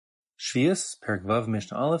Shevi'is, Perek Vav,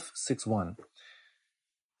 Mishnah Aleph, 6.1.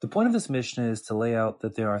 The point of this Mishnah is to lay out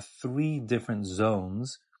that there are three different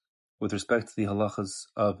zones with respect to the halachas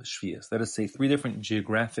of Shevi'is. That is to say, three different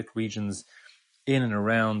geographic regions in and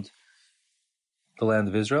around the land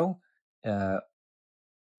of Israel,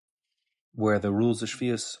 where the rules of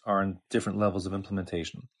Shevi'is are in different levels of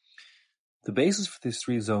implementation. The basis for these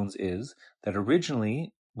three zones is that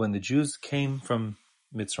originally, when the Jews came from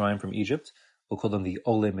Mitzrayim, from Egypt, we'll call them the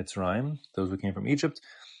Ole Mitzrayim, those who came from Egypt,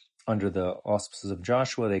 under the auspices of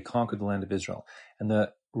Joshua, they conquered the land of Israel. And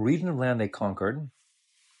the region of land they conquered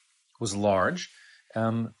was large,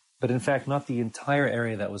 but in fact not the entire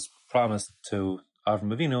area that was promised to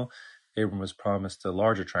Avram Avinu. Abram was promised a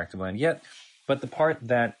larger tract of land yet, but the part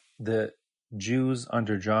that the Jews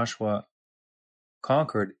under Joshua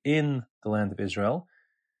conquered in the land of Israel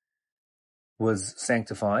was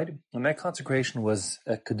sanctified, and that consecration was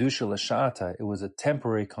a kedusha l'sha'ata. It was a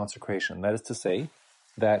temporary consecration. That is to say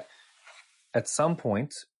that at some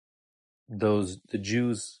point, the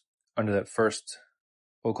Jews under that first,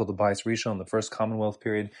 we'll call the Bais Rishon, the first Commonwealth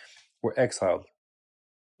period, were exiled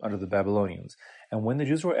under the Babylonians. And when the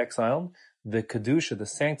Jews were exiled, the kedusha, the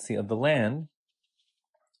sanctity of the land,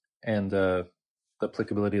 and the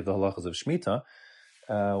applicability of the halachas of Shemitah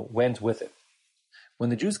went with it. When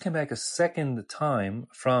the Jews came back a second time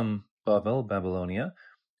from Babylonia,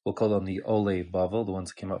 we'll call them the Ole Bavel, the ones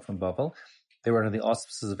that came up from Bavel, they were under the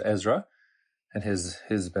auspices of Ezra and his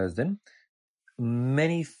Bezdin.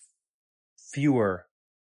 Many fewer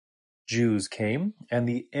Jews came, and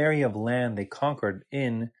the area of land they conquered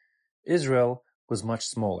in Israel was much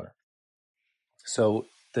smaller. So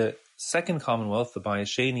the second Commonwealth, the Bayis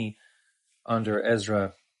Sheni, under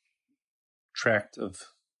Ezra tract of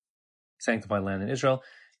sanctified land in Israel,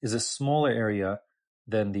 is a smaller area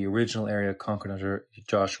than the original area conquered under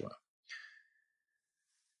Joshua.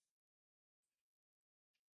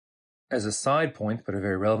 As a side point, but a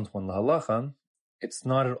very relevant one, la halacha, it's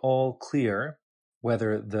not at all clear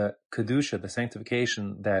whether the kedusha, the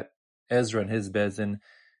sanctification that Ezra and his Bezdin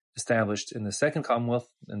established in the second Commonwealth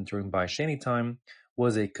and during Bayis Sheni time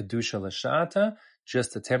was a kedusha l'sha'ata,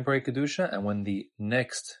 just a temporary kedusha, and when the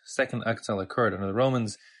next second exile occurred under the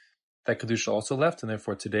Romans, that kedusha also left, and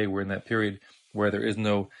therefore today we're in that period where there is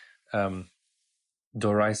no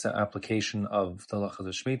doraisa application of the halachas of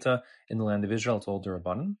Shemitah in the land of Israel. It's all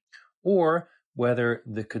derabanan. Or whether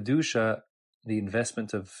the kedusha, the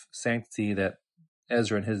investment of sanctity that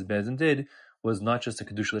Ezra and his Bezdin did, was not just a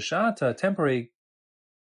kedusha l'sha'ata, a temporary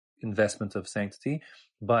investment of sanctity,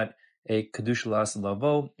 but a kedusha l'asad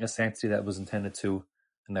lavo, a sanctity that was intended to,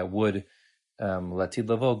 and that would latid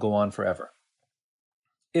lavo, go on forever.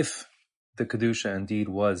 If the kedusha indeed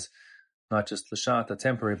was not just l'sha'ata,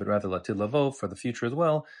 temporary, but rather latid lavo, for the future as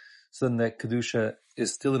well, so then that kedusha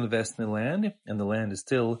is still invested in the land, and the land is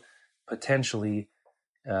still potentially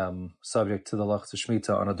subject to the halachas of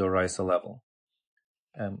Shemitah on a doraisa level.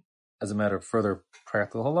 As a matter of further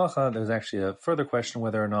practical halacha, there's actually a further question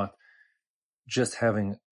whether or not just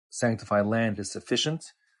having sanctified land is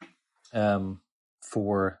sufficient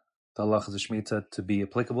for the halachas of Shemitah to be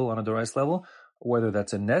applicable on a doraisa level, or whether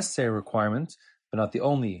that's a necessary requirement, but not the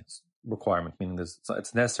only requirement, meaning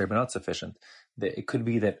it's necessary but not sufficient. It could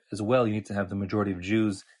be that as well you need to have the majority of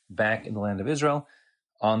Jews back in the land of Israel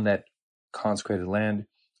on that consecrated land,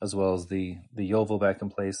 as well as the Yovel back in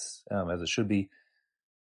place, as it should be,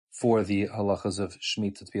 for the halachas of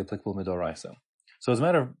Shemitah to be applicable midoraisa. So as a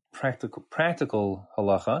matter of practical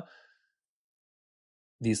halacha,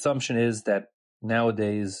 the assumption is that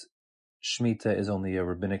nowadays Shemitah is only a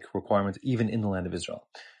rabbinic requirement, even in the land of Israel.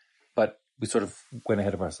 But we sort of went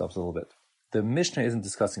ahead of ourselves a little bit. The Mishnah isn't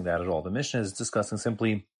discussing that at all. The Mishnah is discussing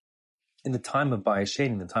simply, in the time of Bayis Sheni,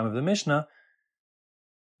 in the time of the Mishnah,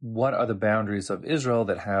 what are the boundaries of Israel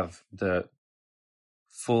that have the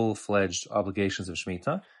full-fledged obligations of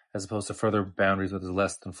Shemitah, as opposed to further boundaries where there's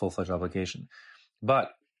less than full-fledged obligation.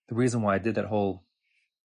 But the reason why I did that whole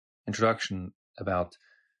introduction about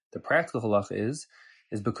the practical halacha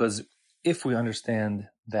is because if we understand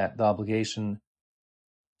that the obligation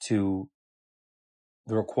to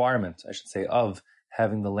the requirement, I should say, of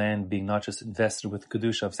having the land being not just invested with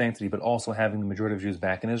kedusha of sanctity, but also having the majority of Jews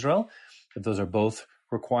back in Israel, that those are both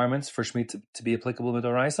requirements for Shemitah to be applicable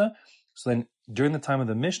midoraisa. So then, during the time of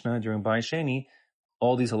the Mishnah, during Bayis Sheni,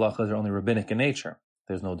 all these halachas are only rabbinic in nature.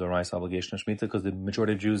 There's no doraisa obligation of Shemitah because the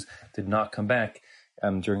majority of Jews did not come back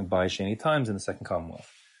during Bayis Sheni times in the Second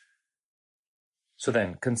Commonwealth. So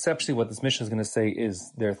then, conceptually, what this Mishnah is going to say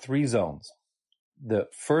is there are three zones. The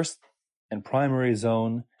first and primary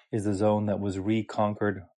zone is the zone that was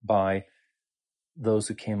reconquered by those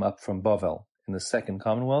who came up from Bavel in the Second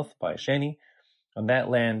Commonwealth by Sheni, on that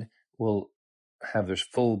land will have their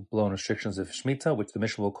full-blown restrictions of Shemitah, which the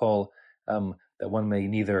Mishnah will call that one may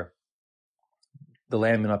neither, the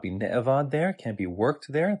land may not be ne'evad there, can't be worked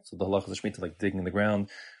there. So the halachas of Shemitah, like digging the ground,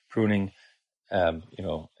 pruning, and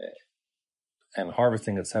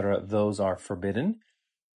harvesting, etc., those are forbidden.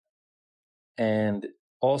 And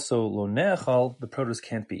also, lo ne'echal, the produce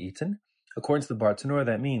can't be eaten. According to the Bartanura,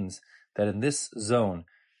 that means that in this zone,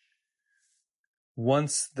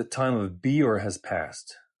 once the time of biur has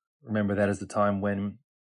passed, remember that is the time when,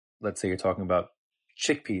 let's say you're talking about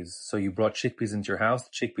chickpeas. So you brought chickpeas into your house.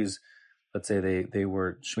 The chickpeas, let's say they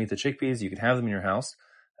were Shemitah chickpeas, you could have them in your house.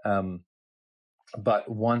 But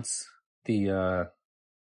once the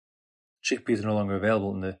chickpeas are no longer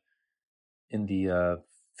available in the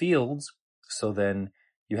fields, so then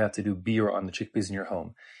you have to do biur on the chickpeas in your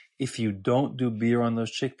home. If you don't do biur on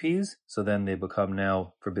those chickpeas, so then they become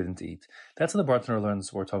now forbidden to eat. That's what the Bartanura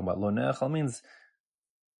learns. We're talking about lo ne'echal means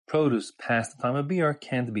produce past the time of biur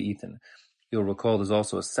can't be eaten. You'll recall there's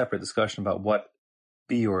also a separate discussion about what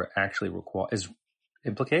biur actually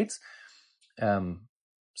implicates.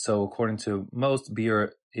 So according to most,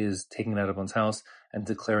 biur is taking it out of one's house and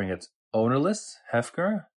declaring it ownerless,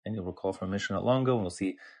 hefker. And you'll recall from Mishnah not long ago, and we'll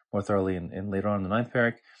see more thoroughly in later on in the 9th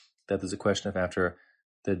parak, that there's a question of after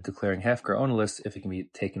the declaring hefker ownerless, if it can be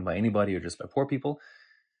taken by anybody or just by poor people.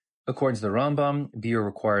 According to the Rambam, biur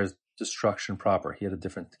requires destruction proper. He had a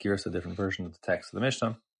different version of the text of the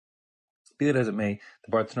Mishnah. Be that as it may,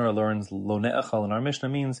 the Bartanura learns lo ne'echal in our Mishnah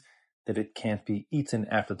means that it can't be eaten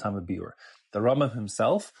after the time of biur. The Rambam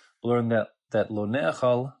himself learned that lo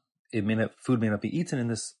ne'echal, food may not be eaten in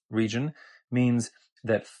this region, means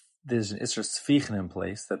that there's an isra sfichen in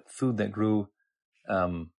place, that food that grew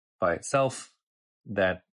by itself,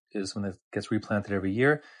 that is when it gets replanted every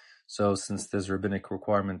year. So since there's a rabbinic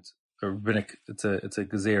requirement, it's a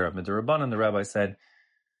gezerah mid'Rabbanan, the rabbi said,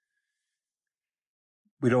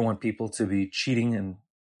 we don't want people to be cheating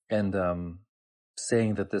and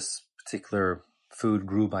saying that this particular food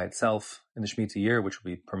grew by itself in the Shemitah year, which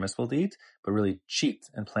would be permissible to eat, but really cheat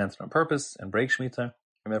and plant it on purpose and break Shemitah.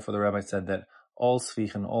 And therefore the rabbi said that all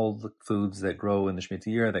sfichen, all the foods that grow in the Shemitah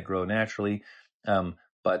year, that grow naturally,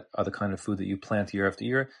 but are the kind of food that you plant year after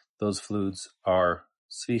year, those foods are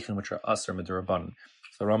sfichen, which are asr mid'Rabbanan.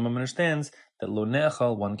 So Rambam understands that lo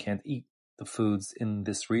ne'echal, one can't eat the foods in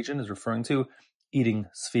this region, is referring to eating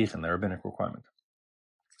sfichen, the rabbinic requirement.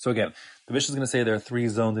 So again, the Mishnah is going to say there are 3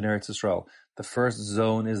 zones in Eretz Yisrael. The first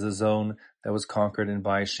zone is the zone that was conquered in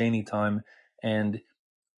by Sheni time, and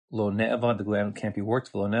lo ne'evad, the land can't be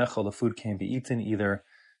worked. Lo ne'echal, the food can't be eaten either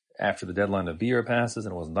after the deadline of biur passes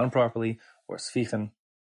and it wasn't done properly, or sfichen.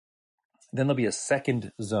 Then there'll be a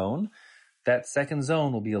second zone. That second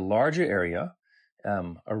zone will be a larger area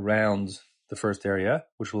around the first area,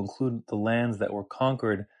 which will include the lands that were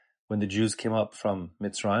conquered when the Jews came up from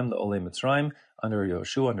Mitzrayim, the Olei Mitzrayim, under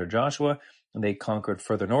Yoshua, under Joshua, and they conquered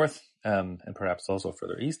further north, and perhaps also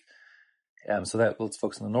further east. So that, let's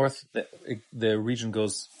focus on the north. The region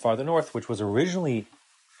goes farther north, which was originally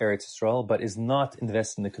Eretz Yisrael, but is not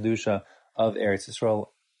invested in the Kedusha of Eretz Yisrael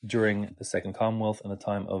during the Second Commonwealth and the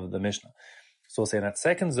time of the Mishnah. So we'll say in that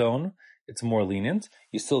second zone, it's more lenient.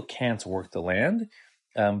 You still can't work the land,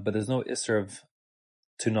 but there's no isser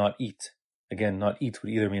to not eat. Again, not eat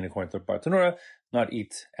would either mean, according to Bartanura, not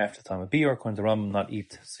eat after the time of biur, according to Rambam, not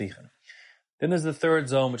eat sfichen. Then there's the third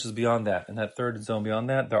zone, which is beyond that. In that third zone beyond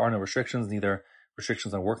that, there are no restrictions, neither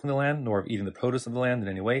restrictions on working the land, nor of eating the produce of the land in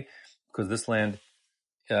any way, because this land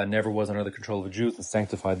never was under the control of the Jews and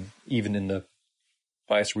sanctified even in the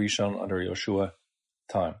Bayis Rishon under Yoshua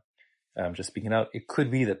time. Just speaking out, it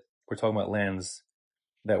could be that we're talking about lands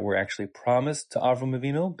that were actually promised to Avram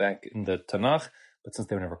Avinu back in the Tanakh, but since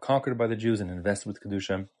they were never conquered by the Jews and invested with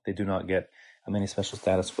Kedusha, they do not get any special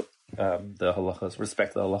status with the halachas,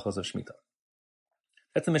 respect to the halachas of Shemitah.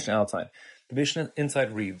 That's the Mishnah outside. The Mishnah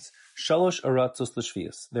inside reads, Shalosh aratzos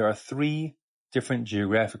l'shvius. There are 3 different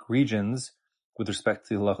geographic regions with respect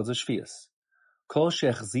to the halachas of Shevi'is. Kol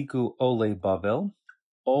shechziku ole Bavel,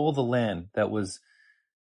 all the land that was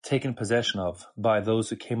taken possession of by those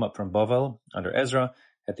who came up from Bavel under Ezra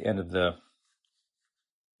at the end of the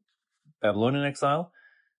Babylonian exile,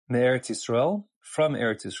 Me'eretz Yisrael, from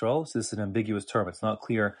Eretz Yisrael. So this is an ambiguous term. It's not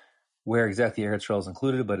clear where exactly Eretz Yisrael is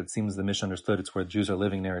included, but it seems the Mishnah understood it's where the Jews are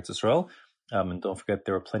living in Eretz Yisrael. And don't forget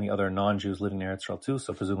there were plenty other non-Jews living in Eretz Yisrael too,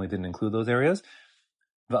 so presumably didn't include those areas.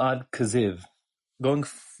 Va'ad Kaziv, going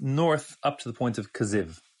north up to the point of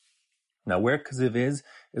Kaziv. Now where Kaziv is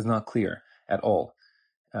not clear at all.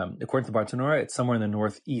 According to Bartanura, it's somewhere in the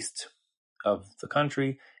northeast of the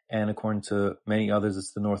country, and according to many others,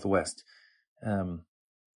 it's the northwest.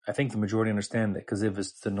 I think the majority understand that Kaziv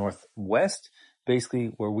is to the northwest,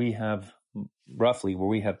 basically where we have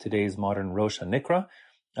today's modern Rosh HaNikra,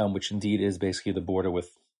 which indeed is basically the border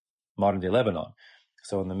with modern-day Lebanon.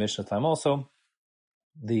 So in the Mishnah time also,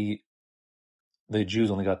 the Jews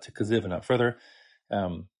only got to Kaziv and not further.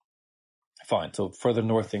 Fine, so further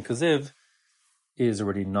north than Kaziv is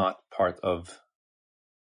already not part of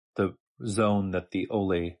the zone that the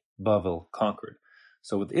Ole Bavel conquered.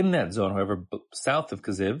 So within that zone, however, south of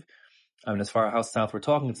Kaziv, as far as how south we're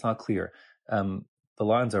talking, it's not clear. The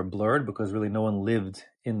lines are blurred because really no one lived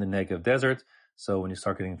in the Negev desert. So when you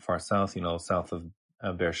start getting far south, south of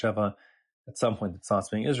Beersheba, at some point it starts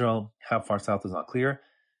being Israel. How far south is not clear.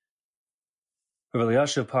 Rav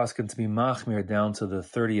Elyashiv paskin to be machmir down to the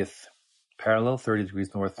 30th parallel, 30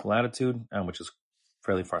 degrees north latitude, which is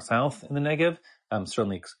fairly far south in the Negev.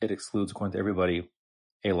 Certainly it excludes, according to everybody,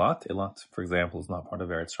 Eilat. Eilat, for example, is not part of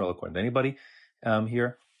Eretz Yisrael according to anybody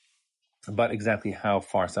here. But exactly how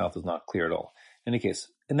far south is not clear at all. In any case,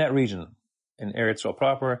 in that region, in Eretz Yisrael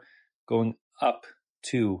proper, going up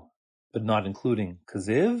to, but not including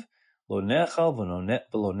Kaziv, lo nechal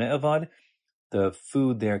v'lo ne'avad, the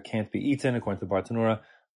food there can't be eaten, according to Bartanura,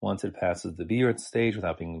 once it passes the biur stage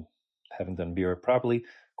without having done biur properly.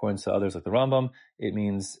 According to others like the Rambam, it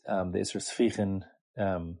means the Isser Sfichen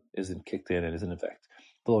isn't kicked in and isn't in effect.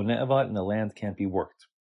 V'lo ne'avad, and the land can't be worked.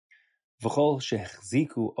 V'chol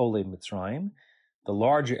shehchziku ole Mitzrayim, the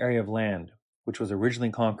larger area of land which was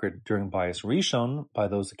originally conquered during Bayis Rishon by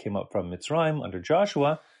those that came up from Mitzrayim under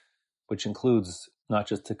Joshua, which includes not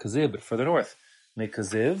just to Kaziv but further north,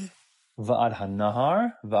 Mekaziv va'ad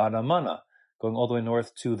hanahar va'ad amana, going all the way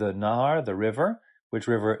north to the Nahar, the river. Which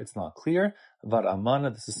river? It's not clear. Va'ad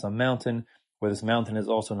amana, this is some mountain where this mountain is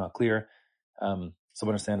also not clear. Some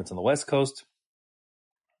understand it's on the west coast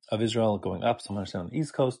of Israel going up, some understand on the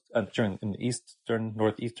east coast, in the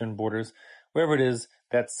northeastern borders. Wherever it is,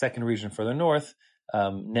 that second region further north,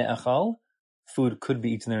 ne'achal, food could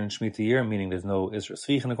be eaten there in Shemitah year, meaning there's no Isra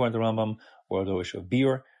Sfichen according to Rambam, or no issue of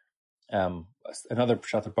biur. Another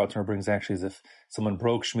pshat that Bartanura brings actually is if someone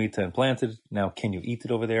broke Shemitah and planted, now can you eat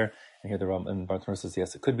it over there? And here the Rambam, Bartanura says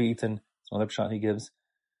yes, it could be eaten. It's another pshat he gives.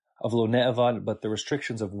 Avlo ne'avad, but the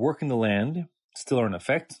restrictions of working the land still are in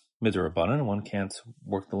effect. Midrabanan, one can't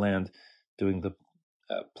work the land doing the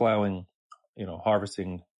plowing,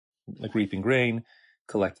 harvesting, like reaping grain,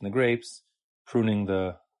 collecting the grapes, pruning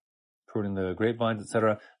the grapevines,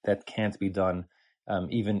 etc. That can't be done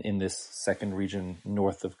even in this second region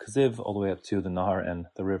north of Kaziv, all the way up to the Nahar and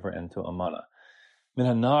the river and to Amana. Min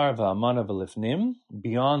hanar va'amana v'lifnim.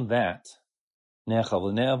 Beyond that,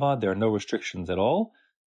 ne'achal v'ne'avad, there are no restrictions at all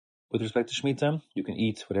with respect to Shemitah. You can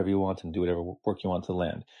eat whatever you want and do whatever work you want to the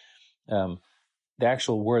land. The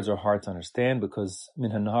actual words are hard to understand because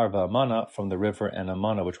min hanahar va'amana, from the river, and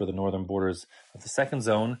Amana, which were the northern borders of the second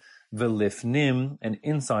zone, v'lifnim, and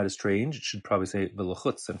inside is strange. It should probably say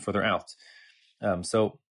v'lachutz, and further out.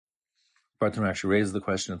 So Bartanura actually raises the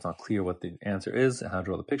question. It's not clear what the answer is and how to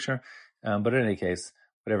draw the picture. But in any case,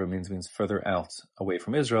 whatever it means further out away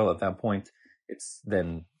from Israel. At that point, it's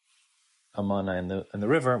then Amana and the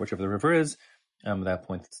river, whichever the river is. At that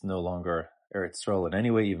point, it's no longer Eretz Yisrael in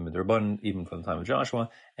any way, even Midrabanan, even from the time of Joshua,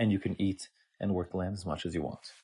 and you can eat and work the land as much as you want.